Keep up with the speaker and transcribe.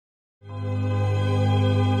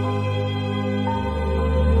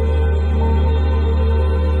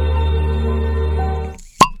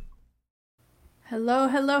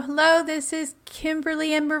Hello. This is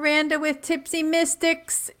Kimberly and Miranda with Tipsy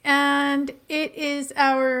Mystics, and it is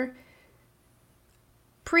our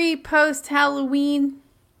pre-post Halloween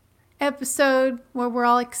episode where we're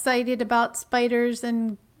all excited about spiders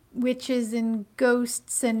and witches and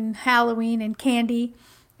ghosts and Halloween and candy.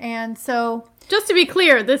 And so, just to be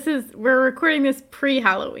clear, we're recording this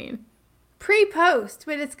pre-Halloween. Pre-post,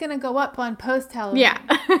 but it's going to go up on post-Halloween.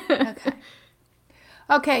 Yeah.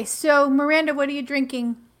 Okay, so Miranda, what are you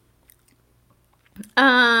drinking?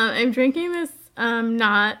 I'm drinking this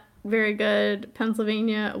not very good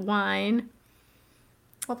Pennsylvania wine.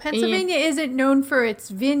 Well, Pennsylvania isn't known for its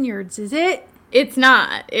vineyards, is it? It's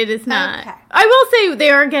not. It is not. Okay. I will say they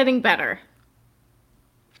are getting better.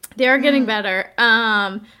 They are getting better.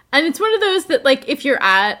 And it's one of those that, like, if you're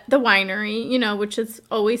at the winery, which is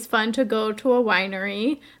always fun to go to a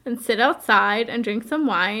winery and sit outside and drink some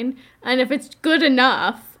wine. And if it's good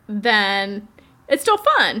enough, then it's still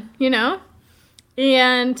fun,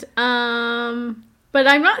 And, but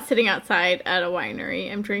I'm not sitting outside at a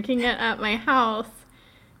winery. I'm drinking it at my house.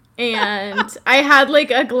 And I had,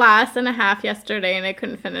 like, a glass and a half yesterday, and I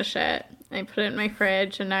couldn't finish it. I put it in my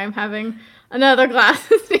fridge, and now I'm having another glass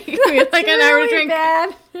this week. It's like an hour to drink.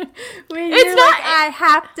 Bad. It's not. Like, I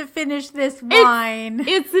have to finish this wine.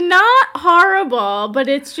 It's not horrible, but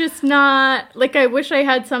it's just not like I wish I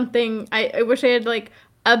had something. I wish I had like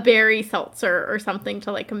a berry seltzer or something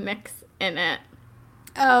to like mix in it.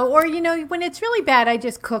 Oh, or when it's really bad, I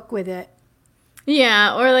just cook with it.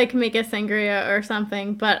 Yeah, or like make a sangria or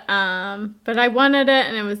something. But I wanted it,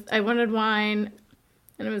 and I wanted wine,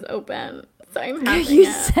 and it was open. So I'm having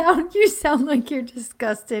you sound like you're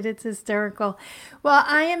disgusted. It's hysterical. Well,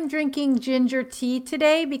 I am drinking ginger tea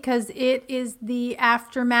today because it is the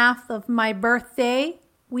aftermath of my birthday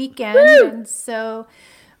weekend. Woo! And so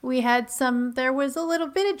there was a little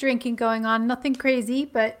bit of drinking going on, nothing crazy,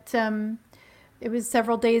 but it was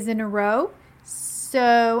several days in a row.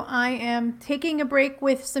 So I am taking a break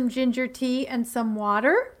with some ginger tea and some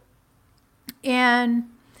water. And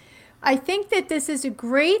I think that this is a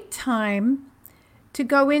great time to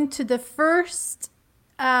go into the first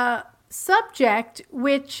subject,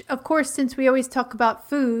 which, of course, since we always talk about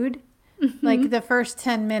food, like the first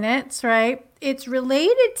 10 minutes, right? It's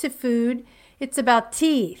related to food. It's about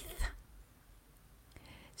teeth.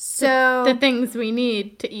 So the things we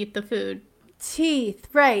need to eat the food. Teeth,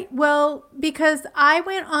 right. Well, because I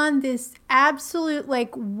went on this absolute,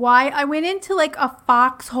 I went into like a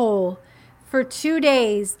foxhole for 2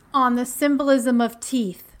 days on the symbolism of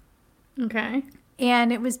teeth. Okay.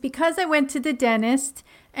 And it was because I went to the dentist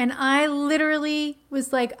and I literally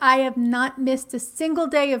was like, I have not missed a single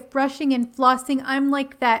day of brushing and flossing. I'm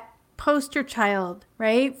like that poster child,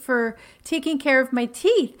 right, for taking care of my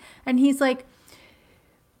teeth. And he's like,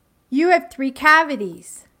 you have 3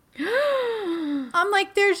 cavities. I'm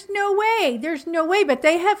like, there's no way. But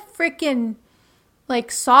they have freaking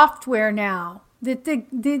like software now. The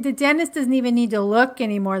dentist doesn't even need to look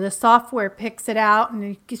anymore. The software picks it out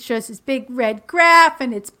and it shows this big red graph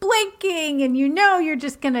and it's blinking and you're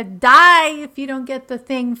just going to die if you don't get the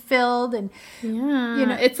thing filled. And,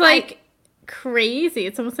 it's like crazy.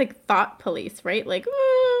 It's almost like thought police, right? Like,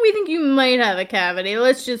 we think you might have a cavity.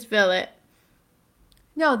 Let's just fill it.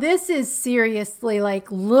 No, this is seriously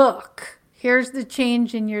like, look. Here's the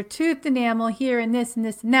change in your tooth enamel here and this and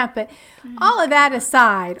this and that. But all of that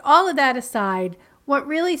aside, what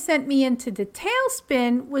really sent me into the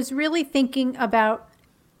tailspin was really thinking about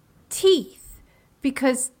teeth.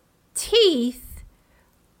 Because teeth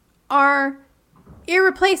are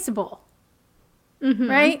irreplaceable,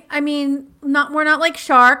 right? I mean, we're not like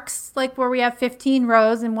sharks, like where we have 15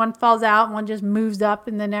 rows and one falls out and one just moves up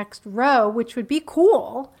in the next row, which would be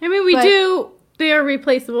cool. I mean, we do. They are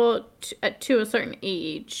replaceable to a certain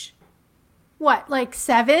age. What, like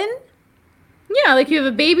 7? Yeah, like you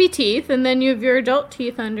have a baby teeth and then you have your adult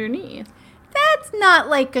teeth underneath. That's not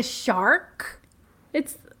like a shark.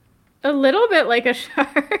 It's a little bit like a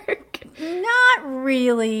shark. Not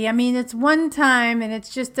really. I mean, it's one time and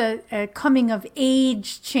it's just a coming of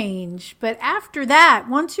age change. But after that,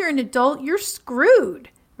 once you're an adult, you're screwed,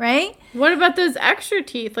 right? What about those extra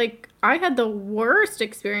teeth? Like, I had the worst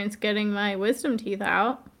experience getting my wisdom teeth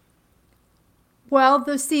out. Well,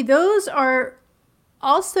 those are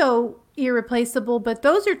also irreplaceable, but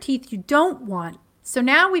those are teeth you don't want. So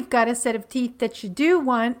now we've got a set of teeth that you do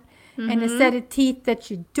want and a set of teeth that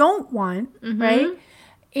you don't want, right?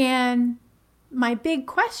 And my big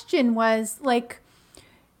question was, like,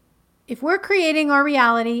 if we're creating our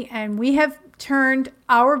reality and we have turned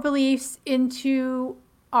our beliefs into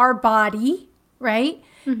our body, right?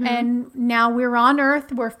 And now we're on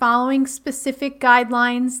Earth. We're following specific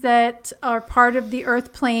guidelines that are part of the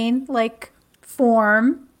Earth plane, like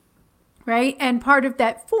form, right? And part of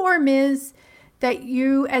that form is that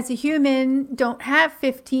you, as a human, don't have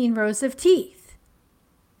 15 rows of teeth,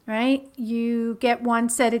 right? You get one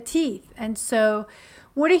set of teeth. And so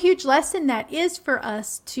what a huge lesson that is for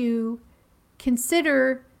us to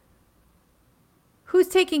consider who's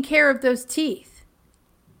taking care of those teeth,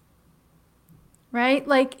 right?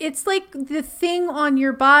 Like, it's like the thing on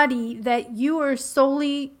your body that you are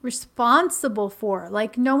solely responsible for.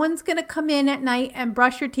 Like, no one's going to come in at night and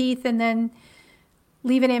brush your teeth and then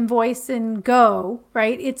leave an invoice and go,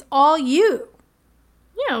 right? It's all you.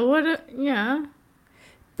 Yeah,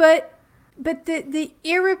 But the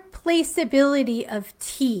irreplaceability of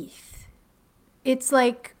teeth, it's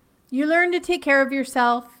like you learn to take care of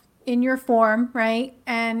yourself in your form, right?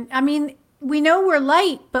 And I mean, we know we're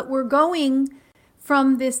light, but we're going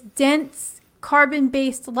from this dense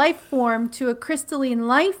carbon-based life form to a crystalline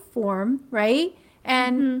life form, right?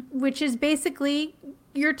 And which is basically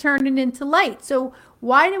you're turning into light. So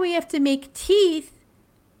why do we have to make teeth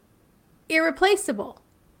irreplaceable?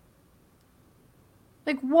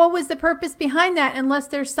 Like, what was the purpose behind that, unless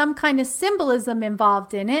there's some kind of symbolism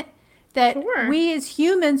involved in it that we as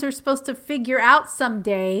humans are supposed to figure out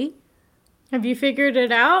someday? Have you figured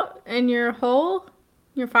it out in your hole?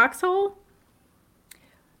 Your foxhole?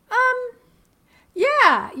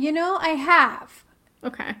 Yeah, I have.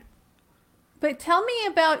 Okay. But tell me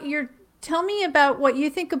about what you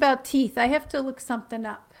think about teeth. I have to look something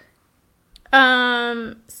up.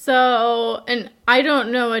 So, and I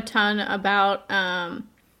don't know a ton about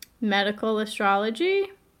medical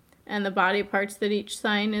astrology and the body parts that each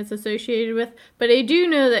sign is associated with, but I do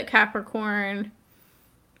know that Capricorn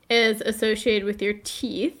is associated with your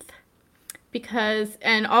teeth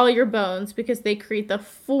and all your bones, because they create the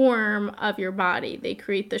form of your body. They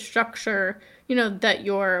create the structure, that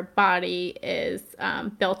your body is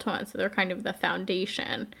built on. So they're kind of the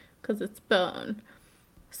foundation because it's bone.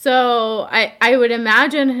 So I would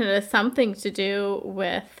imagine it has something to do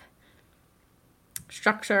with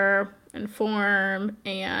structure and form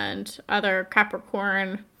and other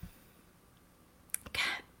Capricorn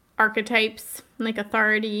archetypes, like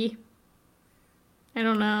authority. I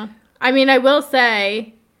don't know. I mean, I will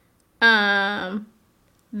say that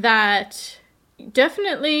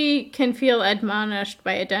definitely can feel admonished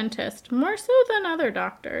by a dentist more so than other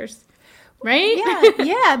doctors. Right?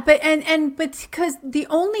 Yeah, but because the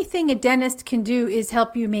only thing a dentist can do is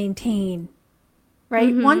help you maintain,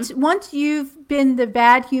 right? Once you've been the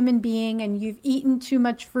bad human being and you've eaten too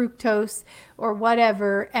much fructose or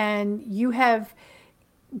whatever, and you have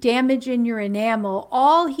damage in your enamel,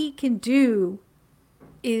 all he can do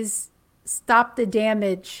is stop the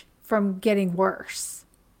damage from getting worse.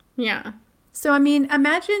 Yeah. So I mean,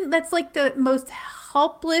 imagine that's like the most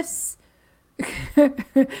helpless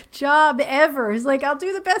job ever. It's like, I'll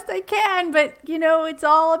do the best I can, but it's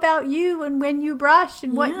all about you and when you brush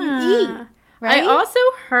and what you eat, right? I also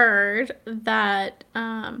heard that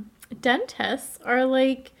dentists are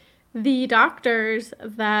like the doctors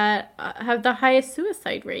that have the highest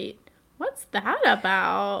suicide rate. What's that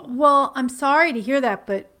about? Well, I'm sorry to hear that,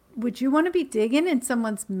 but would you want to be digging in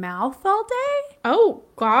someone's mouth all day? Oh,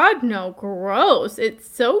 God, no. Gross.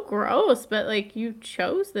 It's so gross. But, like, you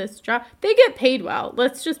chose this job. They get paid well.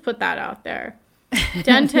 Let's just put that out there.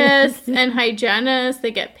 Dentists and hygienists,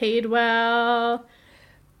 they get paid well.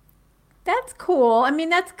 That's cool. I mean,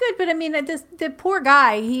 that's good. But, I mean, the poor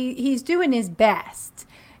guy, he's doing his best.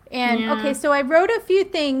 And, okay, so I wrote a few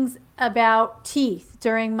things about teeth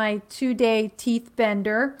during my 2-day teeth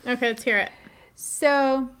bender. Okay, let's hear it.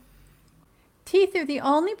 So, teeth are the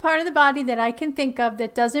only part of the body that I can think of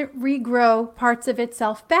that doesn't regrow parts of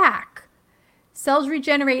itself back. Cells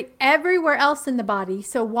regenerate everywhere else in the body,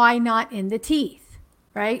 so why not in the teeth,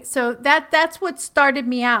 right? So that's what started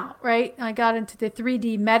me out, right? I got into the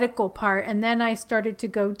 3D medical part, and then I started to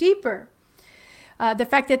go deeper. The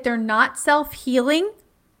fact that they're not self-healing,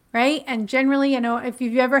 right? And generally, if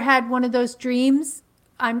you've ever had one of those dreams,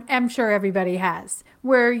 I'm sure everybody has,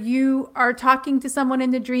 where you are talking to someone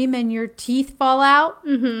in the dream and your teeth fall out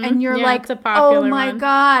and you're like, oh my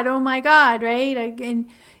God, right? And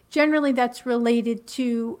generally that's related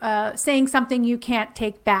to saying something you can't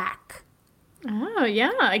take back. Oh,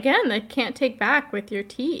 yeah. Again, they can't take back with your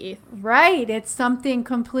teeth. Right. It's something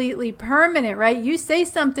completely permanent, right? You say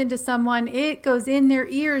something to someone, it goes in their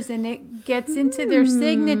ears and it gets into their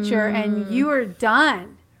signature and you are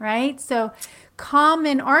done, right? So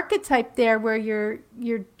common archetype there where you're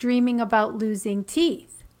dreaming about losing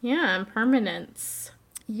teeth. Yeah, and permanence.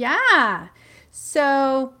 Yeah.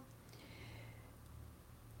 So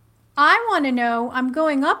I want to know, I'm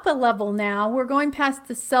going up a level now. We're going past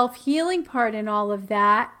the self-healing part and all of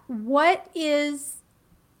that. What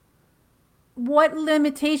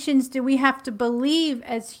limitations do we have to believe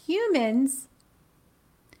as humans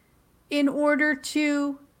in order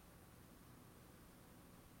to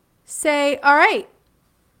say, all right,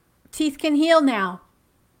 teeth can heal now.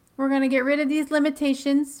 We're going to get rid of these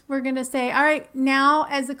limitations. We're going to say, all right, now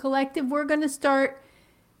as a collective, we're going to start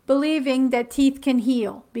believing that teeth can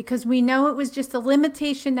heal because we know it was just a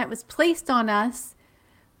limitation that was placed on us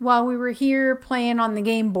while we were here playing on the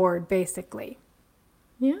game board, basically.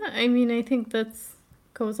 Yeah, I mean, I think that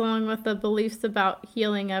goes along with the beliefs about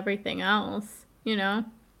healing everything else, you know?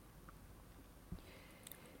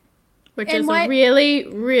 Which is a really,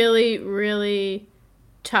 really, really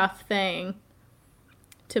tough thing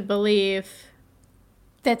to believe.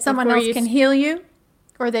 That someone else can heal you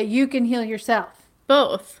or that you can heal yourself?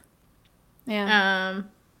 Both. Yeah.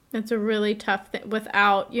 It's a really tough thing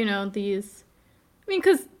without, you know, these... I mean,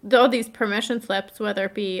 because all these permission slips, whether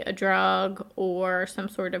it be a drug or some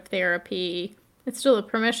sort of therapy, it's still a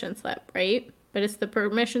permission slip, right? But it's the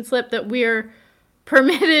permission slip that we're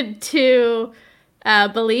permitted to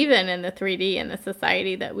believe in the 3D and the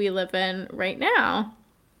society that we live in right now.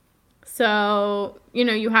 So, you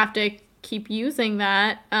know, you have to keep using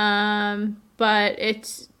that. But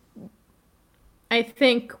it's, I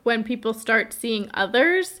think when people start seeing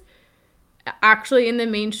others actually in the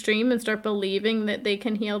mainstream and start believing that they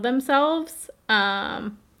can heal themselves,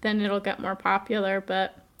 then it'll get more popular.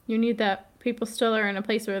 But you need that. People still are in a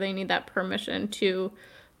place where they need that permission to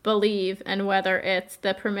believe, and whether it's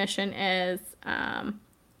the permission is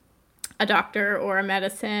a doctor or a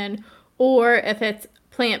medicine, or if it's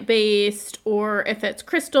plant-based, or if it's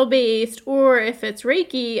crystal-based, or if it's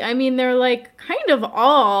Reiki. I mean, they're like kind of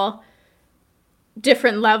all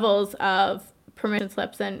different levels of permission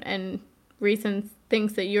slips and reasons,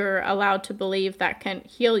 things that you're allowed to believe that can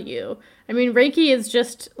heal you. I mean, Reiki is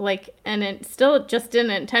just like, and it's still just an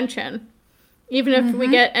intention. Even if we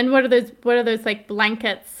get, and what are those like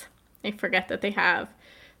blankets, I forget that they have,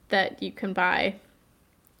 that you can buy,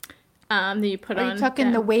 that you put on. Are you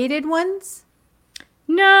talking the weighted ones?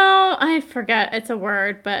 No, I forget. It's a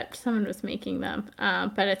word, but someone was making them.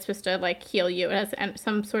 But it's supposed to like heal you. It has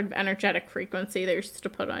some sort of energetic frequency that you're supposed to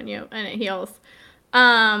put on you, and it heals.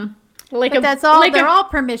 But that's all. They're all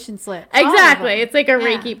permission slips. Exactly. It's like a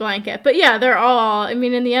Reiki blanket. But yeah, they're all. I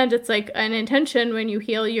mean, in the end, it's like an intention when you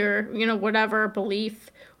heal your, you know, whatever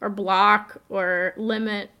belief or block or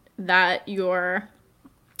limit that you're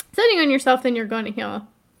setting on yourself, then you're going to heal.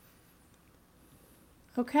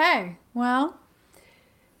 Okay. Well,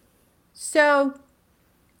 so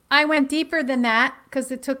I went deeper than that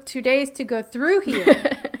because it took 2 days to go through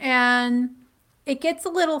here, and it gets a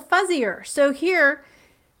little fuzzier. So here,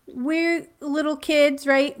 we're little kids,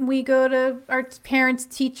 right? We go to, our parents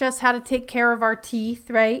teach us how to take care of our teeth,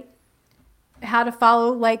 right? How to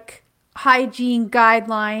follow like hygiene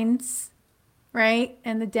guidelines, right?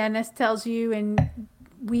 And the dentist tells you, and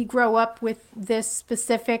we grow up with this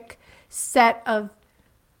specific set of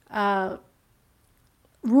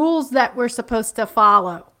rules that we're supposed to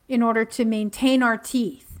follow in order to maintain our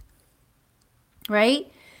teeth,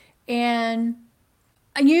 right? And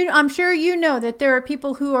I'm sure you know that there are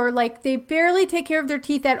people who are like, they barely take care of their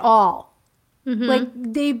teeth at all. Like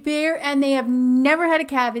and they have never had a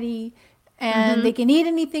cavity, and they can eat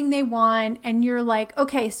anything they want. And you're like,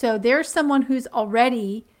 okay, so there's someone who's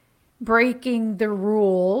already breaking the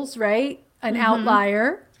rules, right? An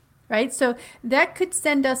outlier, right? So that could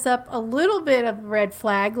send us up a little bit of a red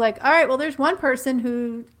flag. Like, all right, well, there's one person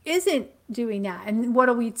who isn't doing that. And what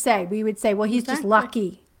do we say? We would say, well, he's just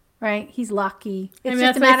lucky. Right? He's lucky. It's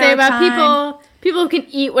that's what I say about people who can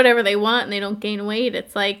eat whatever they want and they don't gain weight.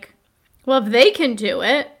 It's like, well, if they can do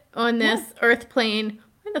it on this earth plane,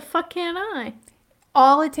 why the fuck can't I?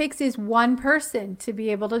 All it takes is one person to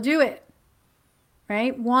be able to do it.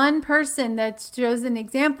 Right? One person that shows an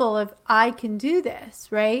example of, I can do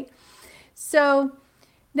this, right? So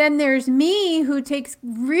then there's me, who takes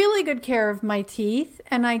really good care of my teeth,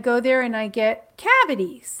 and I go there and I get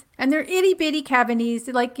cavities. And they're itty bitty cavities,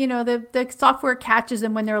 like, you know, the software catches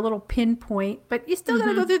them when they're a little pinpoint, but you still got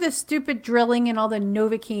to go through the stupid drilling and all the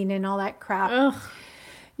Novocaine and all that crap. Ugh.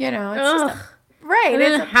 You know, it's just right. And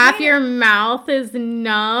then half your mouth is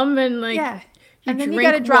numb, and like, and then you you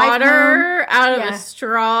got to drive water out of a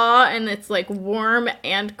straw, and it's like warm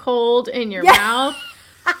and cold in your mouth.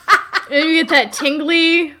 And you get that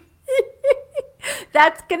tingly.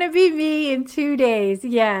 That's going to be me in 2 days.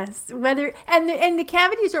 Yes. And the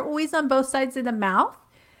cavities are always on both sides of the mouth,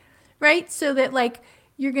 right? So that like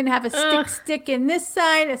you're going to have a stick in this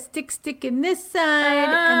side, a stick in this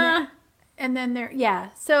side, and then there, yeah.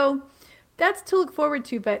 So that's to look forward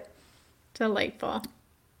to, but delightful.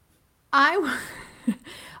 I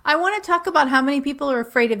want to talk about how many people are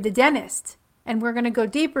afraid of the dentist, and we're going to go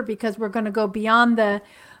deeper because we're going to go beyond the,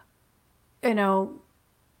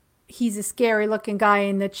 he's a scary looking guy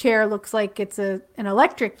and the chair looks like it's an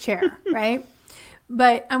electric chair, right?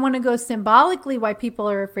 But I want to go symbolically why people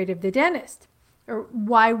are afraid of the dentist, or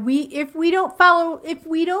why if we don't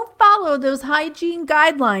follow those hygiene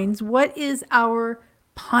guidelines, what is our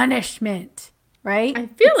punishment, right? I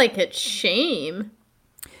feel like it's shame.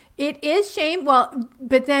 It is shame. Well,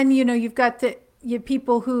 but then, you've got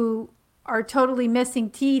people who are totally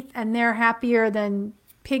missing teeth and they're happier than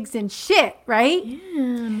pigs in shit, right? Yeah,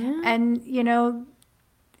 man. And,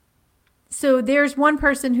 so there's one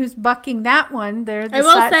person who's bucking that one. They're the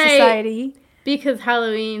society. Because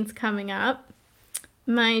Halloween's coming up,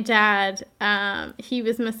 my dad, he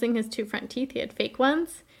was missing his 2 front teeth. He had fake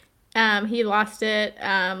ones. He lost it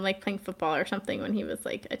like playing football or something when he was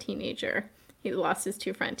like a teenager. He lost his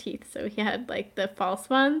 2 front teeth, so he had like the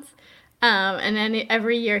false ones. And then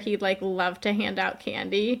every year he'd like love to hand out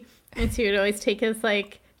candy, and so he would always take his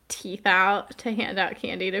like teeth out to hand out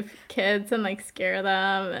candy to kids and like scare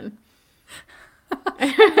them.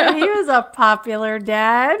 And he was a popular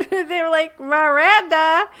dad. They were like,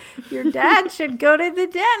 Miranda, your dad should go to the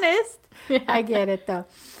dentist. Yeah. I get it though.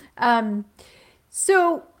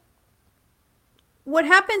 So what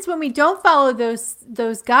happens when we don't follow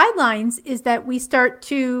those guidelines is that we start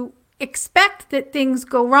to expect that things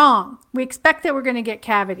go wrong. We expect that we're going to get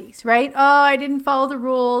cavities, right? Oh, I didn't follow the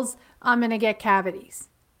rules. I'm going to get cavities,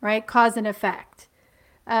 right? Cause and effect.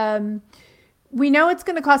 We know it's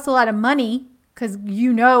going to cost a lot of money because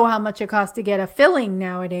you know how much it costs to get a filling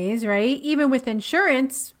nowadays, right? Even with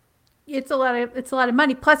insurance, it's a lot of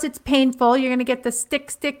money. Plus, it's painful. You're going to get the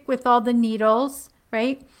stick with all the needles,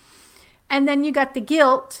 right? And then you got the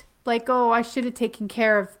guilt, like, oh, I should have taken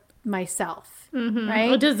care of myself,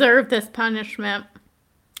 right? I deserve this punishment.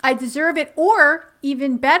 I deserve it. Or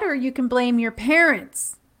even better, you can blame your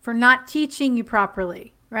parents for not teaching you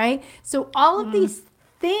properly, right? So all of these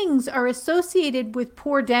things are associated with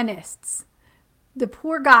poor dentists, the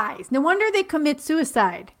poor guys. No wonder they commit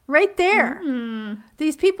suicide right there.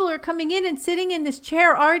 These people are coming in and sitting in this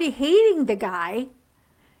chair already hating the guy.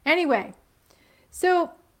 Anyway,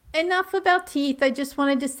 so enough about teeth. I just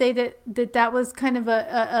wanted to say that was kind of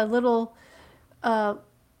a little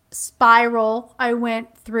spiral I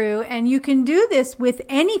went through. And you can do this with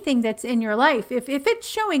anything that's in your life. If it's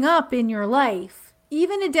showing up in your life,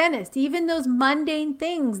 even a dentist, even those mundane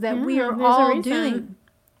things that we are all doing,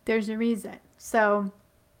 there's a reason. So,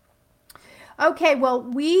 okay,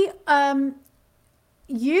 well,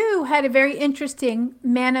 you had a very interesting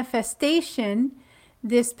manifestation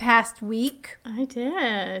this past week. I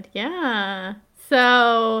did, yeah.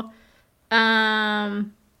 So, I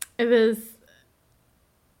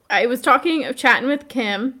was chatting with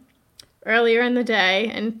Kim earlier in the day,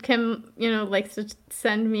 and Kim, likes to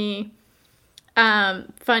send me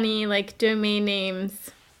funny, like, domain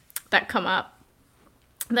names that come up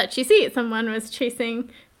that she sees. Someone was chasing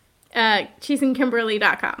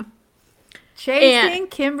Kimberly.com.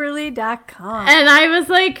 ChasingKimberly.com. And I was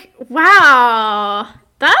like, wow,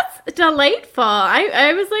 that's delightful.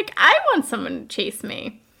 I was like, I want someone to chase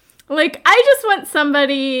me. Like, I just want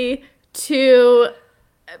somebody to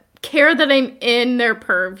care that I'm in their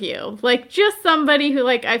purview. Like, just somebody who,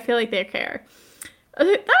 like, I feel like they care.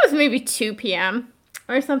 That was maybe 2 p.m.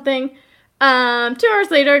 or something. 2 hours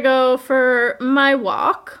later, I go for my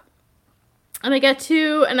walk. And I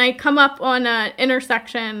come up on an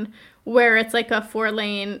intersection where it's like a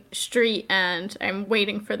 4-lane street, and I'm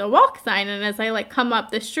waiting for the walk sign. And as I like come up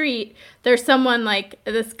the street, there's someone, like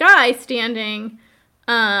this guy standing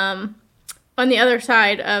on the other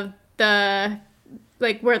side of the,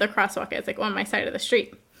 like where the crosswalk is, like on my side of the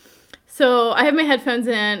street. So I have my headphones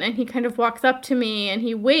in, and he kind of walks up to me and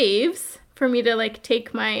he waves for me to like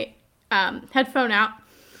take my headphone out.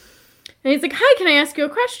 And he's like, hi, can I ask you a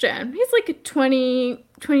question? He's like a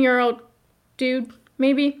 20-year-old dude,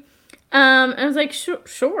 maybe. And I was like,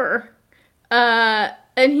 sure. And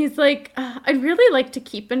he's like, I'd really like to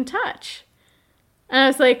keep in touch. And I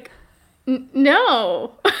was like,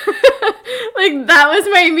 no. Like, that was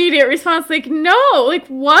my immediate response. Like, no. Like,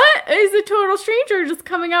 what? Is a total stranger just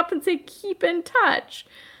coming up and say, keep in touch?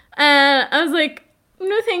 And I was like,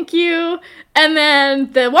 no, thank you. And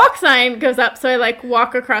then the walk sign goes up, so I, like,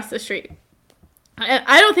 walk across the street. And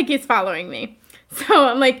I don't think he's following me. So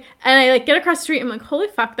I'm like, and I, like, get across the street, I'm like, holy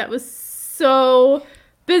fuck, that was so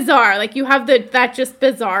bizarre. Like, you have that just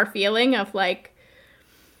bizarre feeling of, like,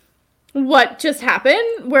 what just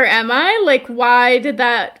happened? Where am I? Like, why did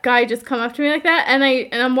that guy just come up to me like that? And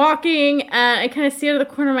I'm walking, and I kind of see out of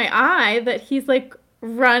the corner of my eye that he's, like,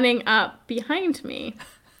 running up behind me.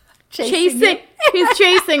 Chasing. He's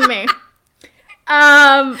chasing me.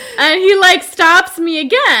 And he, like, stops me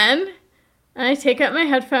again. And I take out my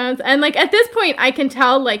headphones. And, like, at this point, I can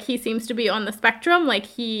tell, like, he seems to be on the spectrum. Like,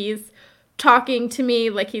 he's talking to me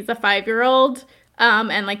like he's a 5-year-old.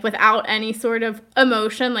 And, like, without any sort of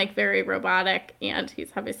emotion, like, very robotic. And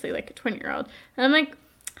he's obviously, like, a 20-year-old. And I'm like,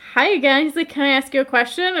 hi again. He's like, can I ask you a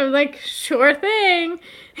question? I'm like, sure thing.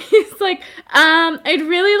 He's like, I'd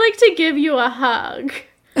really like to give you a hug.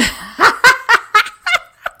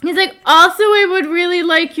 He's like, also, I would really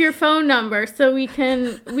like your phone number so we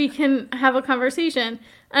can have a conversation.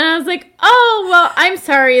 And I was like, oh, well, I'm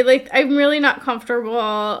sorry. Like, I'm really not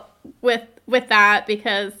comfortable with that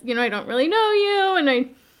because, you know, I don't really know you.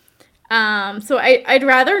 And so I'd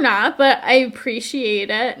rather not, but I appreciate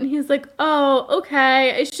it. And he's like, oh,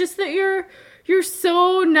 okay. It's just that you're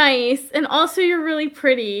so nice. And also you're really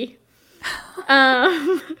pretty.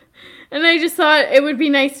 And I just thought it would be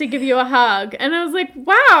nice to give you a hug. And I was like,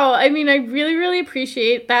 wow, I mean, I really, really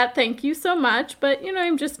appreciate that. Thank you so much. But, you know,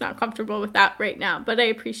 I'm just not comfortable with that right now. But I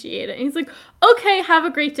appreciate it. And he's like, okay, have a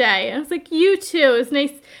great day. And I was like, you too. It was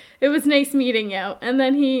nice. It was nice meeting you. And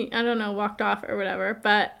then he, I don't know, walked off or whatever.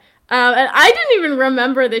 But and I didn't even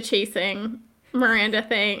remember the chasing Miranda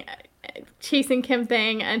thing, chasing Kim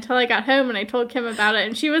thing until I got home and I told Kim about it.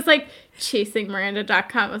 And she was like,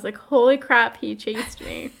 chasingmiranda.com. I was like, holy crap, he chased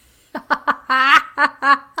me.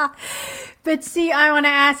 But see, I want to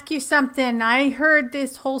ask you something. I heard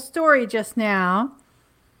this whole story just now.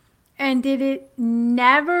 And did it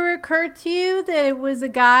never occur to you that it was a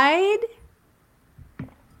guide?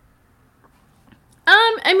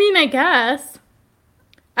 I mean, I guess.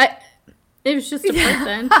 It was just a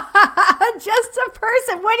person. Just a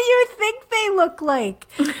person. What do you think they look like?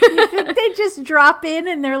 You think they just drop in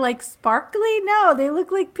and they're like sparkly? No, they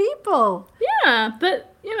look like people. Yeah,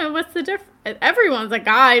 but, you know, what's the difference? Everyone's a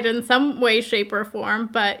guide in some way, shape, or form,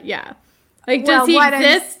 but yeah. Like, does he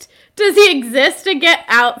exist? Does he exist to get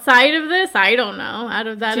outside of this? I don't know. Out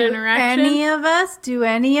of that interaction? Do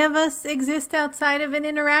any of us exist outside of an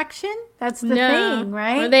interaction? That's the thing,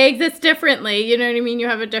 right? Or they exist differently. You know what I mean? You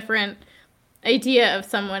have a different idea of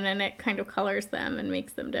someone and it kind of colors them and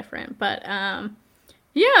makes them different. But,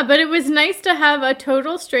 yeah, but it was nice to have a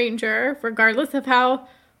total stranger, regardless of how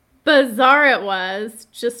bizarre it was,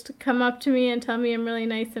 just to come up to me and tell me I'm really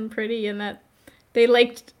nice and pretty and that they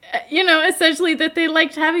liked, you know, essentially that they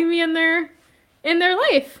liked having me in their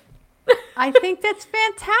life. I think that's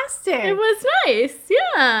fantastic. It was nice.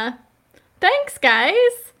 Yeah. Thanks, guys.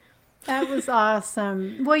 That was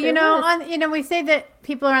awesome. Well, you know, we say that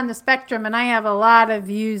people are on the spectrum, and I have a lot of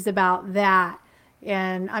views about that.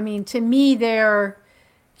 And I mean, to me, they're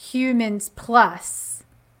humans plus.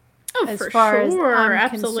 Oh, as for far sure, as I'm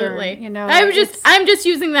absolutely. Concerned, you know, I'm just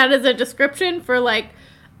using that as a description for like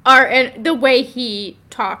and the way he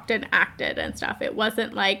talked and acted and stuff. It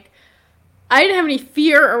wasn't like I didn't have any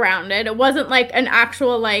fear around it. It wasn't like an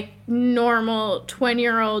actual like normal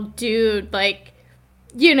 20-year-old dude like,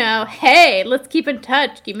 you know, hey, let's keep in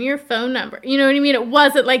touch. Give me your phone number. You know what I mean? It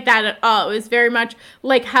wasn't like that at all. It was very much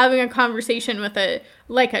like having a conversation with a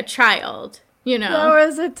child. You know, that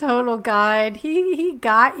was a total guide. He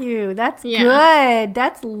got you. That's good.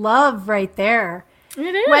 That's love right there.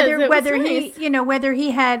 It is. Whether nice. he, you know, whether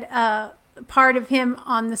he had part of him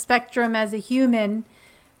on the spectrum as a human,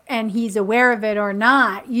 and he's aware of it or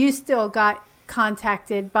not, you still got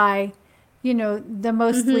contacted by, you know, the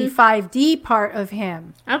mostly 5D part of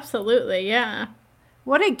him. Absolutely, yeah.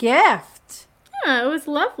 What a gift. Yeah, it was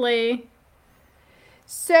lovely.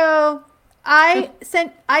 So I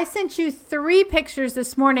sent you 3 pictures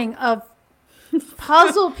this morning of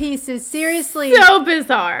puzzle pieces. Seriously. So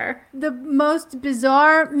bizarre. The most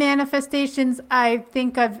bizarre manifestations I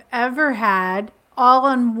think I've ever had, all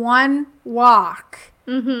on one walk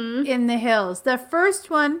in the hills. The first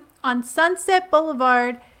one on Sunset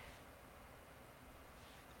Boulevard,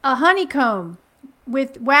 a honeycomb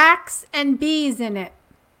with wax and bees in it.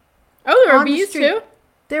 Oh, there were bees too?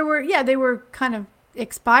 They were kind of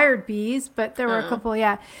expired bees, but there were a couple,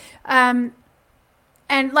 and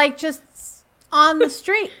like just on the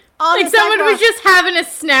street. Like someone was just having a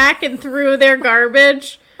snack and threw their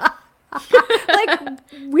garbage. Like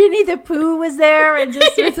Winnie the Pooh was there and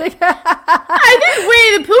just was like I think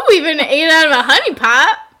Winnie the Pooh even ate out of a honey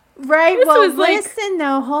pot. Right. Well, listen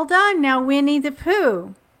though, hold on now. Winnie the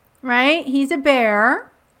Pooh, right? He's a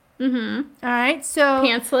bear. Mm-hmm. All right, so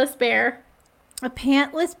Pantsless bear. a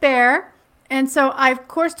pantless bear. And so I, of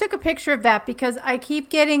course, took a picture of that because I keep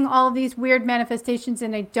getting all of these weird manifestations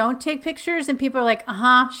and I don't take pictures. And people are like,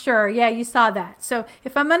 sure. Yeah, you saw that. So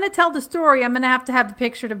if I'm going to tell the story, I'm going to have the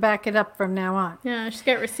picture to back it up from now on. Yeah, she's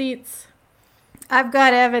got receipts. I've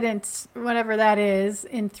got evidence, whatever that is,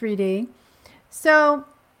 in 3D. So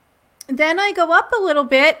then I go up a little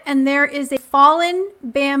bit and there is a fallen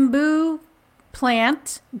bamboo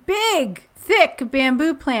plant, big, thick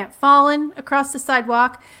bamboo plant fallen across the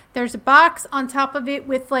sidewalk. There's a box on top of it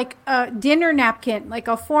with like a dinner napkin, like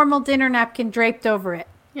a formal dinner napkin draped over it.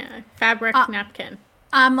 Yeah, fabric napkin.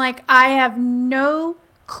 I'm like, I have no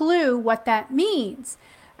clue what that means.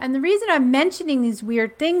 And the reason I'm mentioning these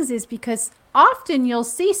weird things is because often you'll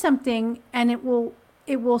see something and it will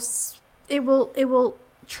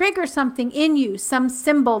trigger something in you, some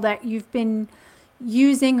symbol that you've been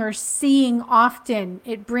using or seeing often.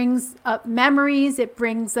 It brings up memories, it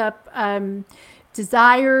brings up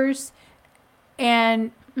desires,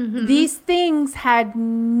 and these things had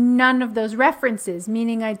none of those references,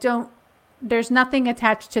 meaning there's nothing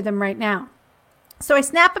attached to them right now. So I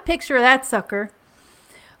snap a picture of that sucker,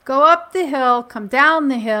 go up the hill, come down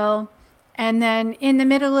the hill, and then in the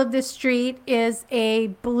middle of the street is a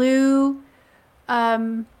blue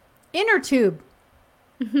inner tube.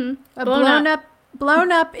 A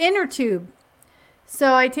blown up inner tube.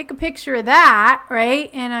 So I take a picture of that, right?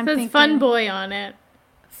 And I'm thinking, Fun Boy on it.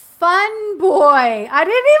 Fun Boy. I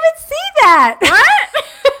didn't even see that.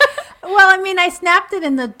 What? Well, I mean, I snapped it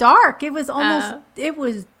in the dark. It was it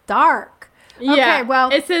was dark. Yeah, okay,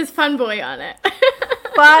 well, it says Fun Boy on it.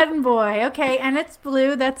 Fun Boy. Okay, and it's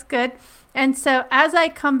blue. That's good. And so as I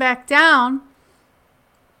come back down,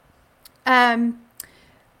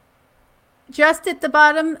 just at the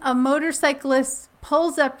bottom, a motorcyclist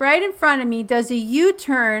pulls up right in front of me, does a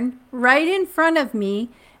U-turn right in front of me,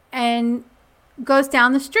 and goes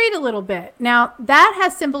down the street a little bit. Now, that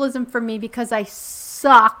has symbolism for me because I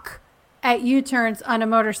suck at U-turns on a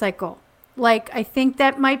motorcycle. Like, I think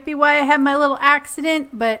that might be why I had my little accident,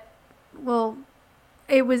 but, well,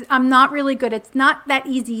 I'm not really good. It's not that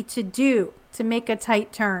easy to do, to make a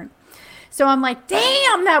tight turn. So I'm like,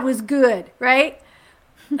 damn, that was good, right?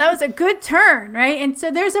 That was a good turn, right? And so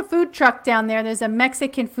there's a food truck down there. There's a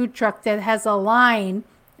Mexican food truck that has a line.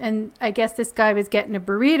 And I guess this guy was getting a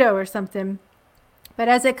burrito or something. But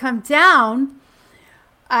as I come down,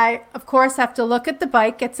 I, of course, have to look at the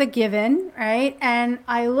bike. It's a given, right? And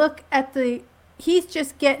I look at he's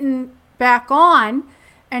just getting back on.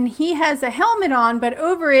 And he has a helmet on, but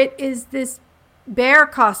over it is this bear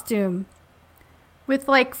costume with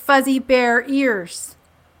like fuzzy bear ears.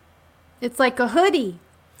 It's like a hoodie.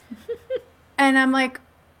 And I'm like,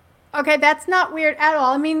 okay, that's not weird at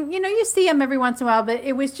all. I mean, you see him every once in a while, but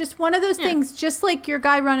it was just one of those things, just like your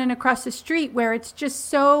guy running across the street where it's just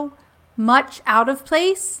so much out of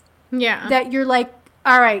place that you're like,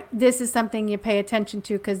 all right, this is something you pay attention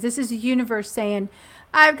to because this is a universe saying,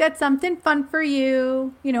 I've got something fun for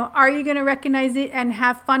you. Are you going to recognize it and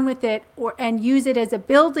have fun with it and use it as a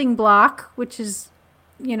building block, which is,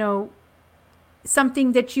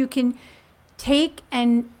 something that you can take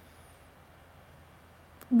and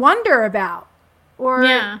wonder about or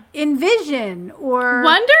envision or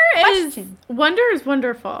wonder question. is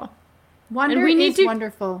wonderful. Wonder is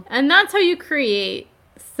wonderful. And that's how you create.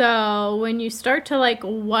 So when you start to like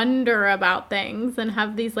wonder about things and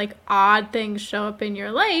have these like odd things show up in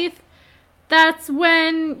your life, that's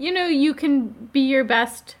when, you can be your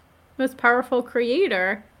best, most powerful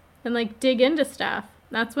creator and like dig into stuff.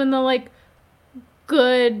 That's when the like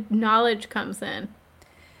good knowledge comes in.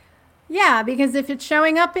 Yeah, because if it's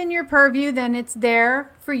showing up in your purview, then it's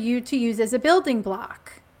there for you to use as a building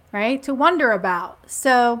block, right? To wonder about.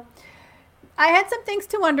 So I had some things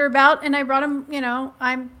to wonder about, and I brought them,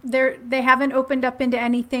 they haven't opened up into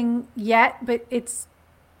anything yet, but it's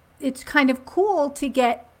kind of cool to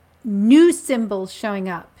get new symbols showing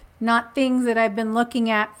up, not things that I've been looking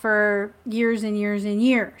at for years and years and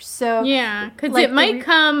years. So yeah, because like it might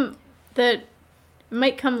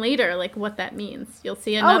come later, like what that means. You'll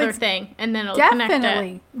see another thing, and then it'll connect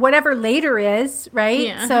it. Whatever later is, right?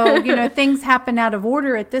 Yeah. So, things happen out of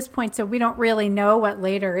order at this point, so we don't really know what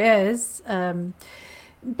later is.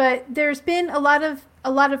 But there's been a lot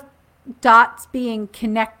of dots being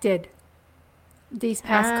connected these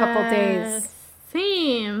past couple days.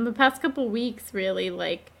 Same. The past couple weeks, really,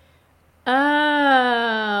 like,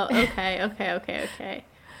 oh, okay.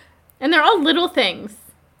 And they're all little things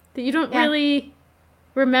that you don't really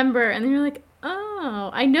remember, and then you're like, oh,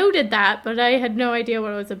 I noted that, but I had no idea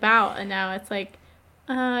what it was about, and now it's like,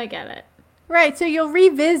 I get it. Right. So you'll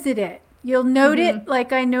revisit it. You'll note it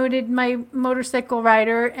like I noted my motorcycle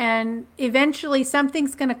rider, and eventually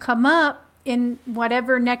something's going to come up in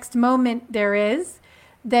whatever next moment there is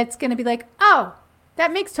that's going to be like, oh,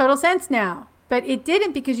 that makes total sense now. But it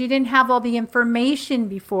didn't because you didn't have all the information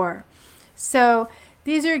before. So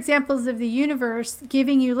these are examples of the universe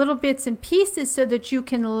giving you little bits and pieces so that you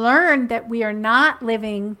can learn that we are not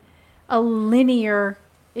living a linear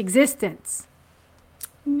existence.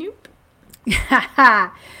 Nope.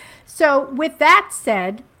 So with that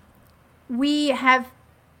said, we have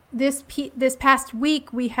this past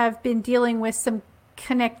week, we have been dealing with some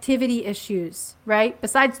connectivity issues, right?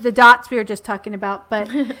 Besides the dots we were just talking about, but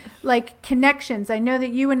like connections. I know that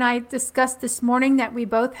you and I discussed this morning that we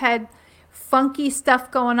both had funky stuff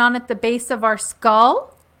going on at the base of our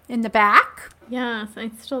skull in the back. Yes,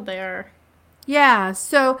 it's still there. Yeah,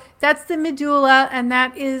 so that's the medulla, and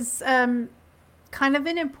that is kind of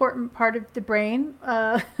an important part of the brain.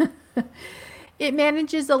 It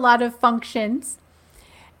manages a lot of functions.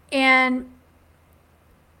 And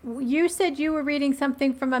you said you were reading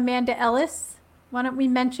something from Amanda Ellis. Why don't we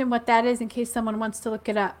mention what that is in case someone wants to look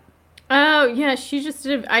it up? Oh, yeah, she just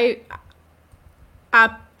did. I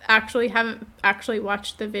actually haven't actually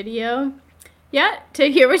watched the video yet to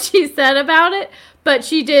hear what she said about it, but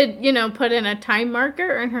she did, put in a time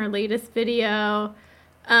marker in her latest video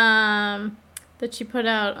that she put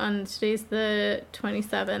out on today's the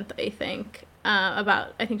 27th, I think.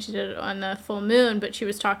 I think she did it on the full moon, but she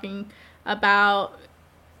was talking about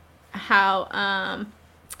how,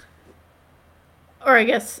 or I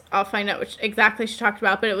guess I'll find out which exactly she talked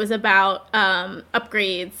about, but it was about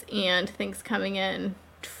upgrades and things coming in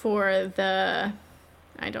for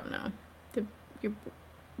your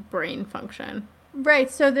brain function. Right.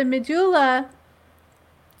 So the medulla.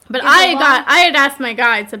 But I had asked my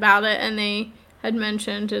guides about it, and they had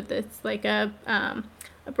mentioned that it's like a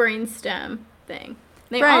brain stem thing.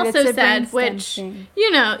 They also said, which,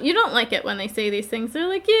 you don't like it when they say these things. They're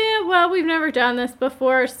like, yeah, well, we've never done this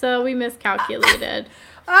before, so we miscalculated.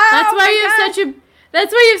 That's why you have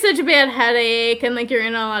such a bad headache, and, like, you're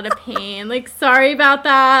in a lot of pain. Like, sorry about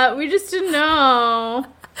that. We just didn't know.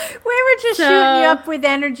 We were just shooting you up with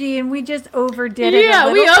energy, and we just overdid it.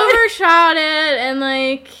 Yeah, we overshot it, and,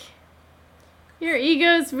 like, your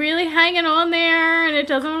ego's really hanging on there, and it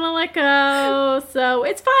doesn't want to let go. So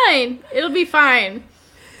it's fine. It'll be fine.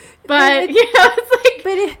 But it's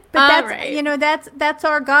like, that's right. That's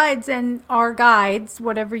our guides, and our guides,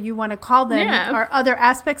 whatever you want to call them, our other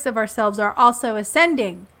aspects of ourselves are also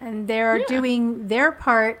ascending, and they're doing their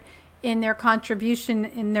part in their contribution,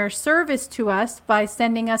 in their service to us by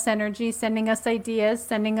sending us energy, sending us ideas,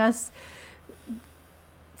 sending us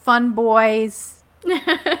fun boys,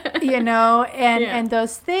 and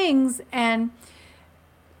those things. And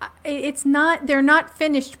they're not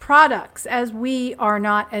finished products, as we are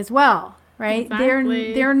not as well, right?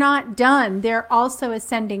 Exactly. They're not done. They're also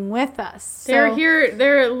ascending with us. They're here,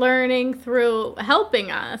 they're learning through helping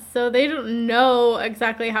us. So they don't know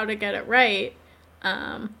exactly how to get it right.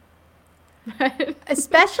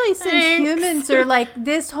 Especially since humans are like,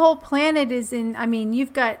 this whole planet is in,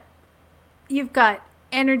 you've got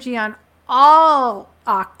energy on all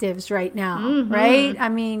octaves right now, right?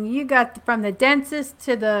 You got from the densest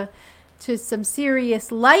to some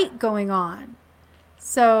serious light going on.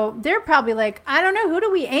 So they're probably like, I don't know, who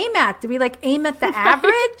do we aim at? Do we aim at the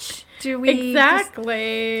average? Do we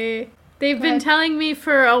Exactly. They've been telling me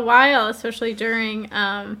for a while, especially during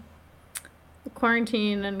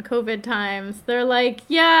quarantine and COVID times, they're like,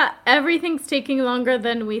 yeah, everything's taking longer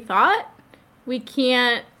than we thought. We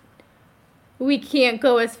can't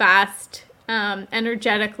go as fast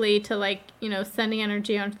energetically to sending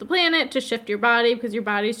energy onto the planet to shift your body, because your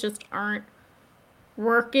bodies just aren't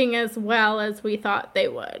working as well as we thought they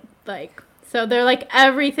would. So they're like,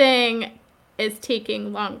 everything is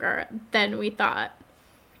taking longer than we thought.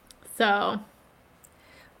 So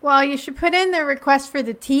well, you should put in the request for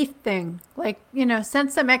the teeth thing.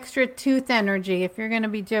 Send some extra tooth energy if you're going to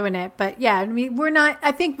be doing it. But yeah,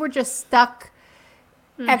 I think we're just stuck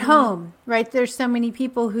at home, right? There's so many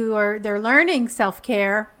people they're learning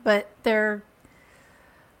self-care, but I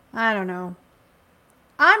don't know.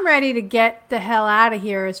 I'm ready to get the hell out of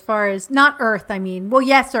here as far as, not Earth, well,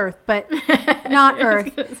 yes, Earth, but not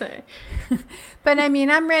Earth. But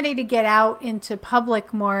I'm ready to get out into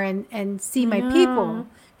public more and see my people.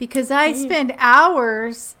 Because I spend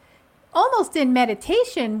hours almost in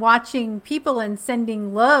meditation watching people and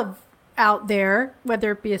sending love out there,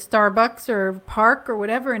 whether it be a Starbucks or a park or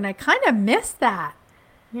whatever, and I kind of miss that.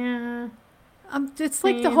 Yeah. It's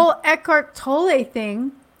like the whole Eckhart Tolle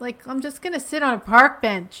thing. Like, I'm just going to sit on a park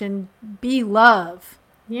bench and be love.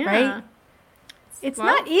 Yeah. Right? It's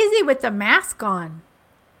not easy with the mask on.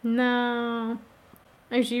 No.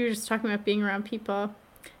 Actually, you were just talking about being around people.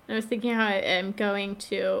 I was thinking how I am going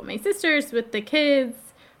to my sister's with the kids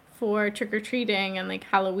for trick-or-treating and like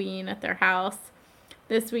Halloween at their house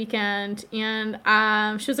this weekend. And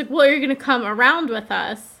she was like, well, are you going to come around with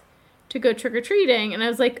us to go trick-or-treating? And I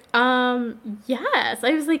was like, yes.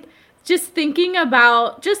 I was like, just thinking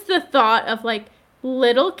about just the thought of like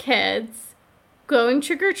little kids going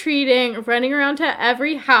trick-or-treating, running around to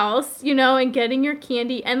every house, you know, and getting your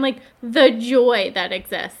candy and like the joy that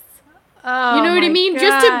exists. Oh, you know what I mean? God.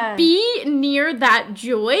 Just to be near that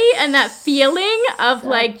joy and that feeling of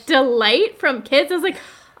like delight from kids. I was like,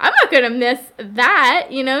 I'm not going to miss that,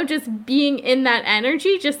 you know, just being in that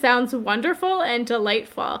energy just sounds wonderful and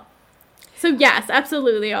delightful. So yes,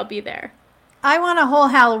 absolutely, I'll be there. I want a whole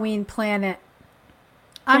Halloween planet.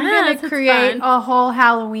 I'm going to create a whole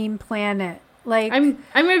Halloween planet. Like I'm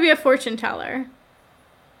going to be a fortune teller.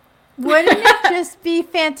 Wouldn't it just be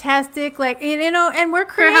fantastic? Like, you know, and we're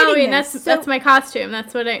creating for Halloween. This. That's my costume.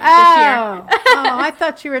 That's what I this year. I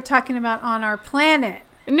thought you were talking about on our planet.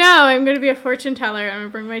 No, I'm going to be a fortune teller. I'm going to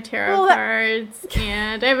bring my tarot cards,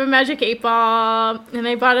 and I have a magic 8-ball, and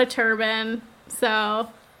I bought a turban. So,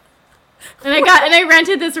 and I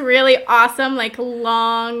rented this really awesome, like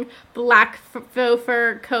long black faux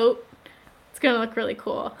fur coat. It's going to look really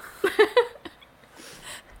cool.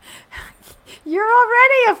 You're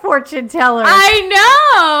already a fortune teller. I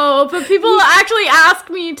know, but people actually ask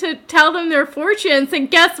me to tell them their fortunes,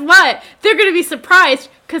 and guess what? They're going to be surprised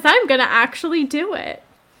because I'm going to actually do it.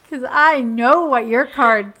 Because I know what your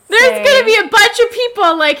cards say. There's going to be a bunch of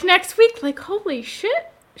people, like, next week, like, holy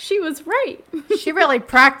shit, she was right. She really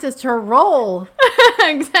practiced her role.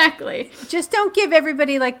 Exactly. Just don't give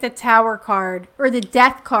everybody, like, the Tower card or the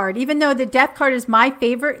Death card. Even though the Death card is my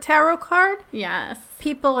favorite tarot card. Yes.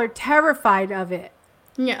 People are terrified of it.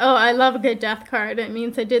 Yeah. Oh, I love a good Death card. It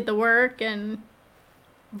means I did the work and...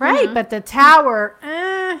 Right, but the Tower,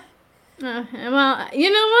 well,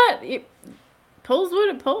 you know what? It pulls what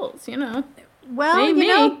it pulls, you know. Well, you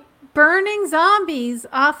know, burning zombies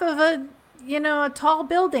off of a tall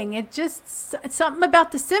building. It just, something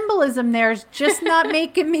about the symbolism there is just not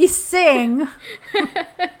making me sing.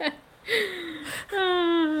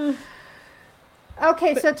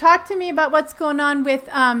 Okay, so talk to me about what's going on with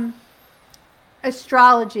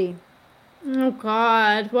astrology. Oh,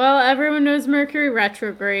 God. Well, everyone knows Mercury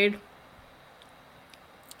retrograde.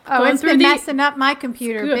 Oh, it's been messing up my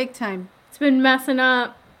computer big time. It's been messing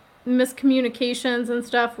up miscommunications and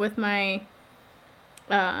stuff with my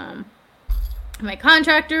my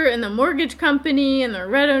contractor and the mortgage company and the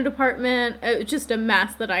reno department. It was just a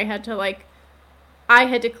mess that I had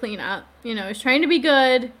to clean up. You know, I was trying to be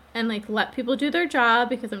good and like let people do their job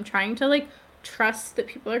because I'm trying to like trust that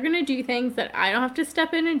people are going to do things, that I don't have to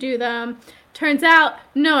step in and do them. Turns out,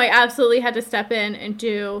 no, I absolutely had to step in and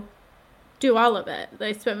do all of it.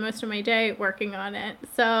 I spent most of my day working on it.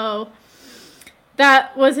 So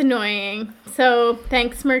that was annoying. So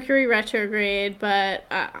thanks, Mercury retrograde, but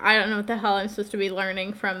I don't know what the hell I'm supposed to be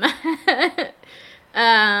learning from that.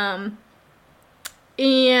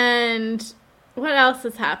 And what else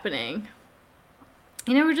is happening?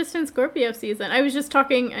 You know, we're just in Scorpio season. I was just on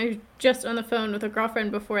the phone with a girlfriend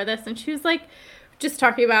before this, and she was like, just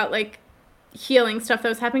talking about like healing stuff that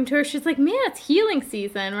was happening to her. She's like, man, it's healing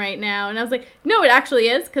season right now. And I was like, no, it actually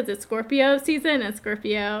is, because it's Scorpio season and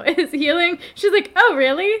Scorpio is healing. She's like, oh,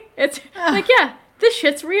 really? It's like, yeah, this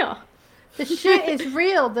shit's real. The shit is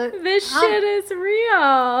real. This shit is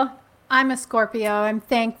real. I'm a Scorpio. I'm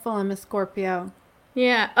thankful I'm a Scorpio.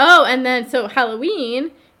 Yeah. Oh, and then so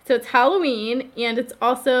Halloween. So it's Halloween, and it's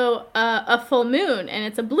also a full moon, and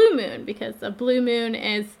it's a blue moon, because a blue moon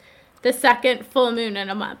is the second full moon in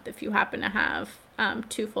a month, if you happen to have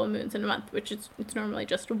 2 full moons in a month, which is, it's normally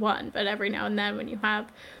just one, but every now and then when you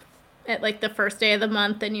have it like the first day of the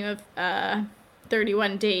month and you have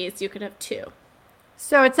 31 days, you could have 2.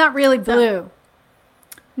 So it's not really blue.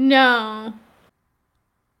 No.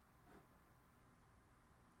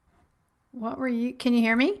 What were you? Can you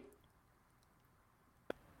hear me?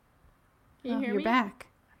 Can you hear me? You're back.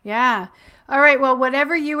 Yeah. All right. Well,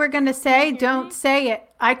 whatever you were going to say, don't say it.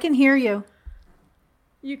 I can hear you.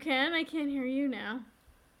 You can? I can't hear you now.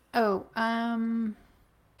 Oh,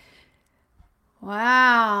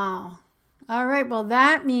 wow. All right. Well,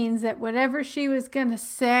 that means that whatever she was going to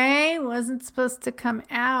say wasn't supposed to come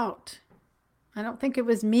out. I don't think it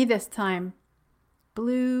was me this time.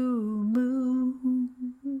 Blue moon.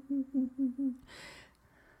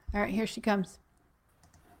 All right. Here she comes.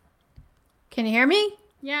 Can you hear me?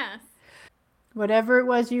 Yes. Whatever it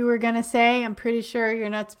was you were going to say, I'm pretty sure you're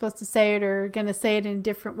not supposed to say it or going to say it in a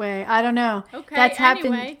different way. I don't know. Okay, That's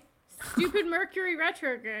happened. anyway. Stupid Mercury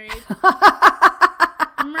retrograde.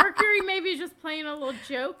 Mercury maybe just playing a little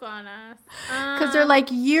joke on us. Because they're like,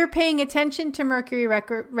 you're paying attention to Mercury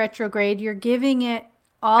retrograde. You're giving it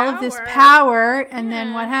all of this power. And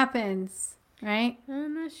then what happens? Right?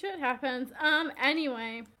 And this shit happens.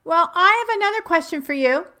 Anyway. Well, I have another question for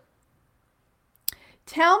you.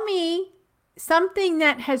 Tell me something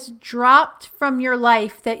that has dropped from your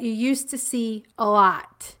life that you used to see a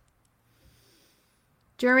lot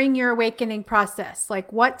during your awakening process.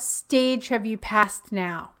 Like, what stage have you passed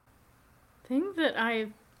now? Thing that I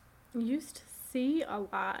used to see a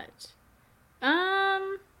lot.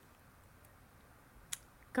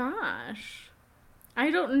 Gosh.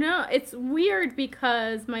 I don't know. It's weird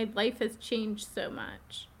because my life has changed so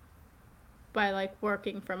much by like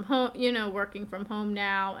working from home, working from home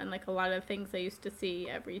now, and like a lot of things I used to see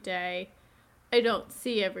every day, I don't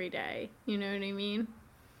see every day. You know what I mean?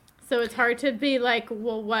 So it's hard to be like,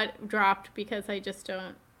 well, what dropped because I just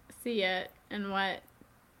don't see it, and what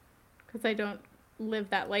because I don't live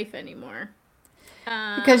that life anymore.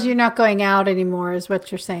 Because you're not going out anymore is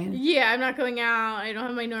what you're saying. Yeah, I'm not going out. I don't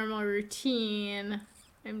have my normal routine.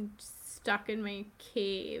 I'm stuck in my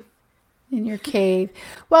cave. In your cave.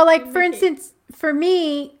 Well, like, for instance, for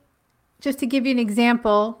me, just to give you an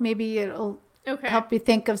example, maybe it'll help you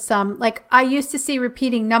think of some. Like, I used to see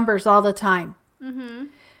repeating numbers all the time. Mm-hmm.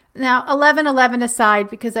 Now, 1111 aside,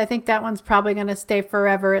 because I think that one's probably going to stay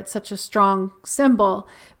forever. It's such a strong symbol.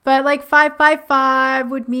 But like 555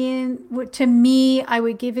 would mean, to me, I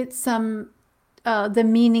would give it some, the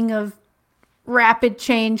meaning of rapid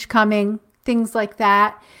change coming, things like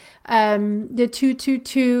that. The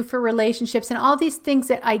 222 for relationships, and all these things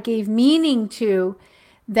that I gave meaning to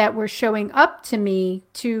that were showing up to me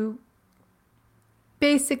to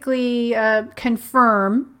basically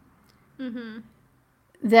confirm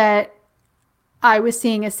that I was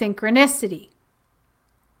seeing a synchronicity.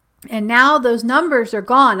 And now those numbers are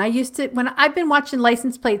gone. When I've been watching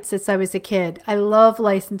license plates since I was a kid. I love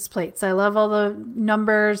license plates. I love all the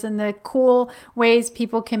numbers and the cool ways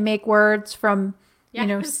people can make words from,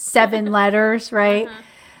 7 letters, right?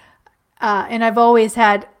 And I've always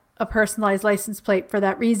had a personalized license plate for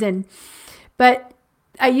that reason. But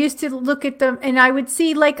I used to look at them and I would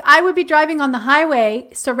see, like, I would be driving on the highway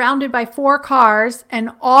surrounded by 4 cars,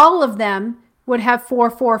 and all of them would have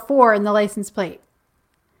 444 in the license plate.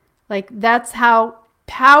 Like, that's how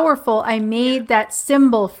powerful I made that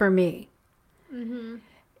symbol for me. Mm-hmm.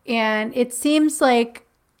 And it seems like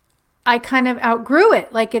I kind of outgrew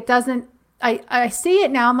it. Like, it doesn't, I see it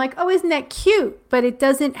now. I'm like, oh, isn't that cute? But it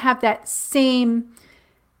doesn't have that same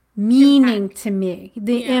meaning to me.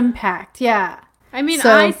 The impact. Yeah. I mean,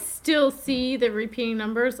 I still see the repeating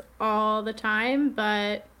numbers all the time,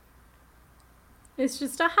 but it's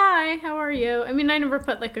just a hi, how are you? I mean, I never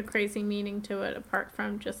put like a crazy meaning to it apart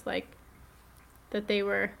from just like that they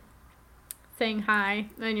were saying hi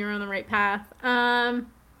and you're on the right path. Yeah,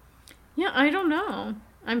 I don't know.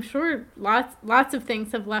 I'm sure lots of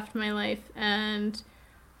things have left my life, and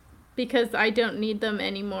because I don't need them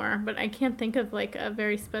anymore, but I can't think of like a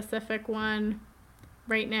very specific one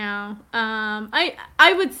right now.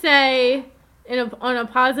 I would say on a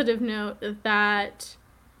positive note that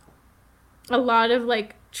a lot of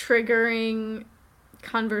like triggering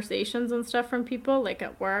conversations and stuff from people, like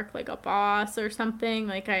at work, like a boss or something,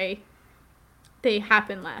 like they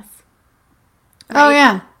happen less. Right? Oh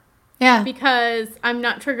yeah. Yeah. Because I'm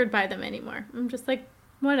not triggered by them anymore. I'm just like,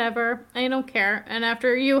 whatever, I don't care. And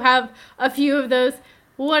after you have a few of those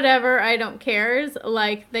whatever, I don't cares,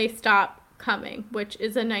 like, they stop coming, which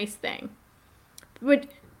is a nice thing.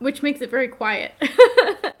 Which makes it very quiet.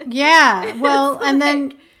 Yeah. Well, and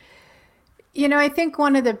then I think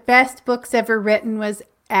one of the best books ever written was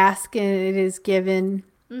Ask and It Is Given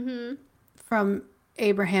from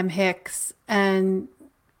Abraham Hicks. And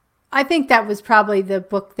I think that was probably the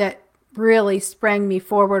book that really sprang me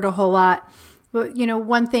forward a whole lot. But,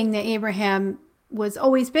 one thing that Abraham was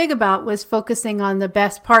always big about was focusing on the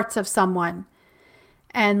best parts of someone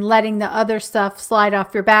and letting the other stuff slide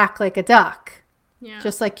off your back like a duck. Yeah.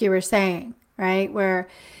 Just like you were saying, right? Where,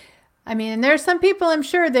 I mean, and there's some people I'm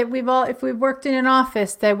sure that if we've worked in an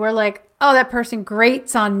office, that we're like, oh, that person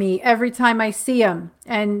grates on me every time I see them.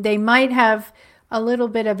 And they might have a little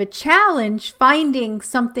bit of a challenge finding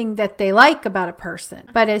something that they like about a person.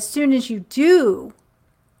 But as soon as you do,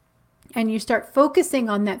 and you start focusing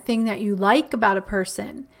on that thing that you like about a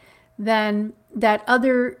person, then that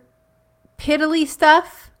other piddly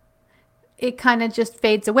stuff, it kind of just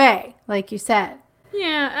fades away, like you said.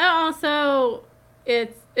 Yeah, and also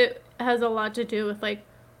it has a lot to do with like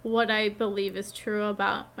what I believe is true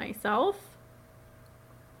about myself.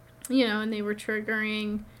 And they were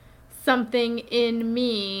triggering something in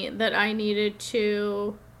me that I needed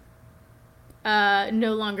to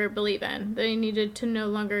no longer believe in, that I needed to no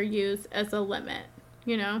longer use as a limit.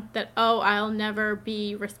 That, oh, I'll never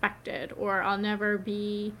be respected, or I'll never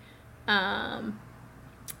be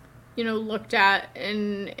looked at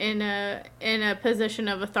in a position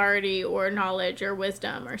of authority or knowledge or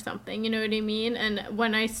wisdom or something. You know what I mean? And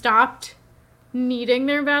when I stopped needing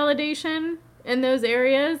their validation in those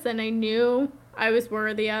areas, and I knew I was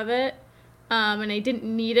worthy of it, and I didn't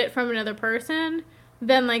need it from another person,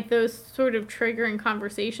 then like those sort of triggering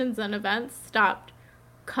conversations and events stopped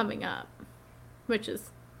coming up, which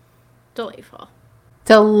is delightful.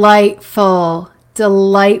 Delightful.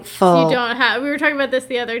 Delightful. You don't have, we were talking about this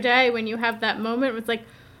the other day, when you have that moment, it's like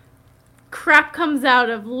crap comes out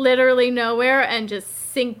of literally nowhere and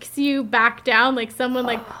just sinks you back down, like someone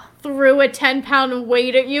like threw a 10-pound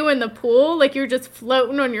weight at you in the pool, like you're just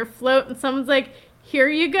floating on your float, and someone's like, here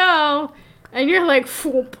you go, and you're like,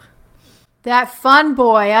 whoop. That fun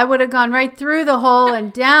boy, I would have gone right through the hole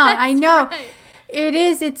and down. I know. Right. It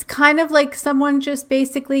is. It's kind of like someone just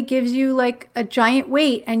basically gives you like a giant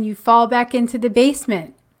weight and you fall back into the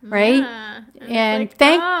basement, right? Yeah. And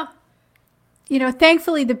like,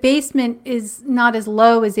 thankfully the basement is not as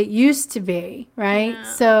low as it used to be, right? Yeah.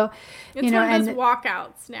 So, it's one of those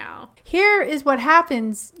walkouts now. Here is what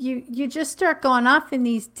happens. You just start going off in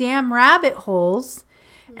these damn rabbit holes,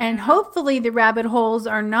 and hopefully the rabbit holes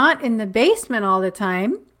are not in the basement all the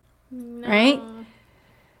time, right?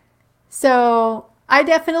 So I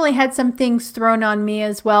definitely had some things thrown on me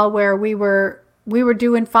as well, where we were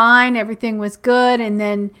doing fine, everything was good, and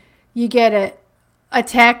then you get a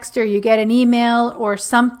text or you get an email or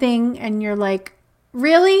something, and you're like,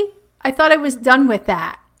 really? I thought I was done with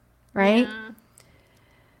that, right? Yeah.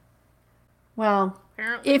 Well,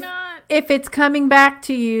 apparently not. If it's coming back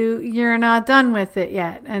to you, you're not done with it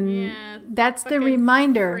yet, and that's the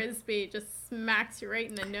reminder. Frisbee just smacks you right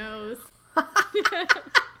in the nose.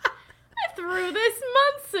 I threw this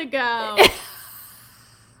months ago.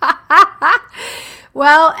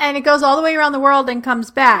 Well, and it goes all the way around the world and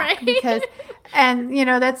comes back, right? because, and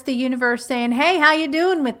that's the universe saying, "Hey, how you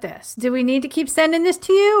doing with this? Do we need to keep sending this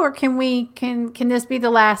to you, or can this be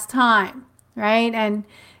the last time?" Right? And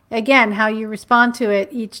again, how you respond to it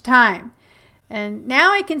each time. And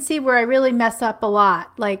now I can see where I really mess up a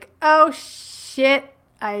lot. Like, oh shit,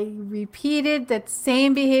 I repeated that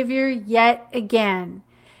same behavior yet again.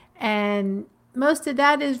 And most of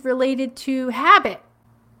that is related to habit.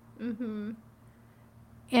 Mm-hmm.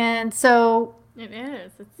 And so it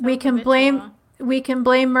is. It's so we can habitual.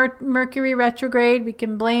 blame Mercury retrograde. We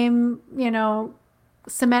can blame,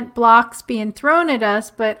 cement blocks being thrown at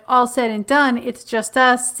us. But all said and done, it's just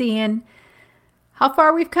us seeing how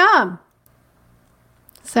far we've come.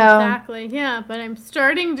 So Exactly. Yeah. But I'm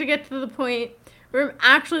starting to get to the point where I'm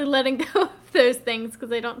actually letting go of those things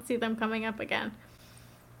because I don't see them coming up again.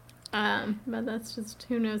 But that's just,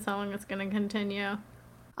 who knows how long it's going to continue.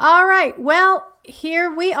 All right. Well, here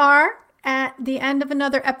we are at the end of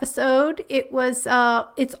another episode. It was,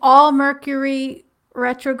 it's all Mercury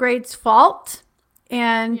retrograde's fault.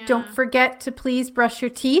 And don't forget to please brush your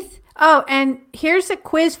teeth. Oh, and here's a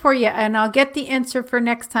quiz for you, and I'll get the answer for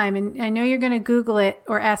next time. And I know you're going to Google it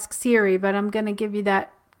or ask Siri, but I'm going to give you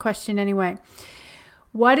that question anyway.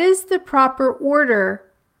 What is the proper order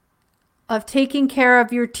of taking care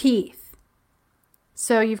of your teeth?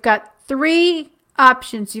 So you've got 3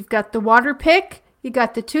 options. You've got the water pick, you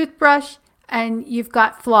got the toothbrush, and you've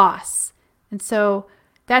got floss. And so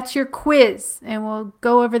that's your quiz, and we'll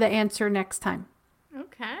go over the answer next time.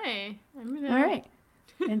 Okay. All right.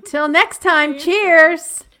 Until next time,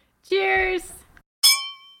 cheers. Cheers.